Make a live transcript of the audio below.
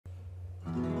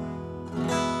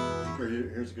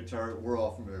maker, here's a guitar we're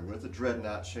all familiar with, a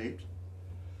dreadnought shaped.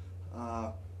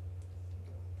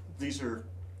 These are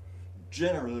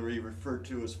generally referred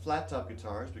to as flat top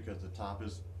guitars because the top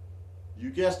is, you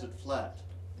guessed it, flat.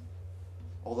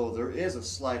 Although there is a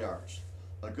slight arch.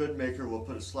 A good maker will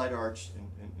put a slight arch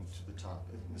into the top.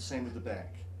 And the same with the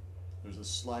back. There's a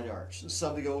slight arch.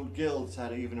 Some of the old guilds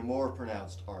had even a more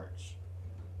pronounced arch.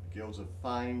 The guild's a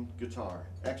fine guitar,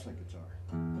 excellent guitar.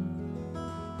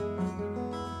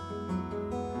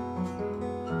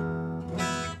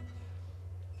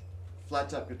 Flat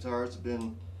top guitars have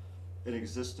been in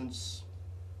existence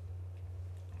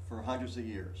for hundreds of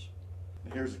years.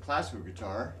 And here's a classical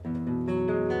guitar. And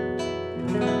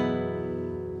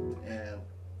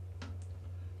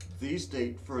these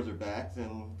date further back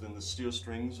than the steel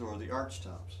strings or the arch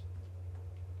tops.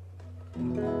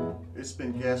 It's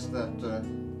been guessed that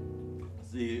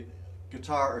the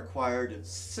guitar acquired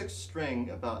its sixth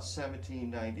string about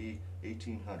 1790,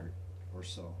 1800 or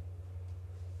so.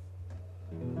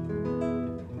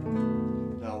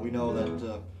 Now we know that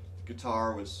the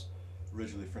guitar was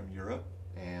originally from Europe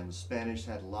and the Spanish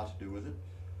had a lot to do with it,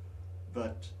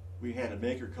 but we had a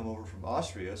maker come over from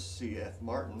Austria, C.F.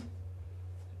 Martin,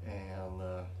 and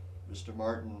Mr.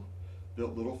 Martin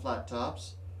built little flat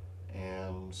tops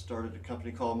and started a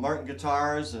company called Martin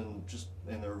Guitars, and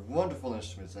they're wonderful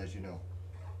instruments, as you know.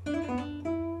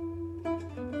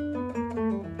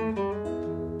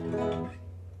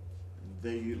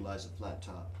 They utilize a flat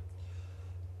top.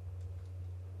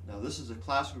 Now this is a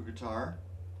classical guitar.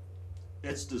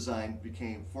 Its design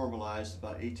became formalized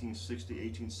about 1860,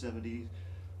 1870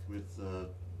 with the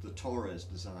Torres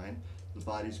design. The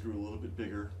bodies grew a little bit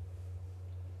bigger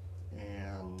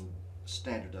and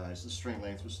standardized. The string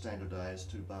length was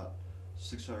standardized to about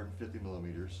 650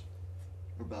 millimeters,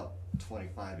 or about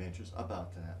 25 inches,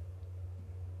 about that.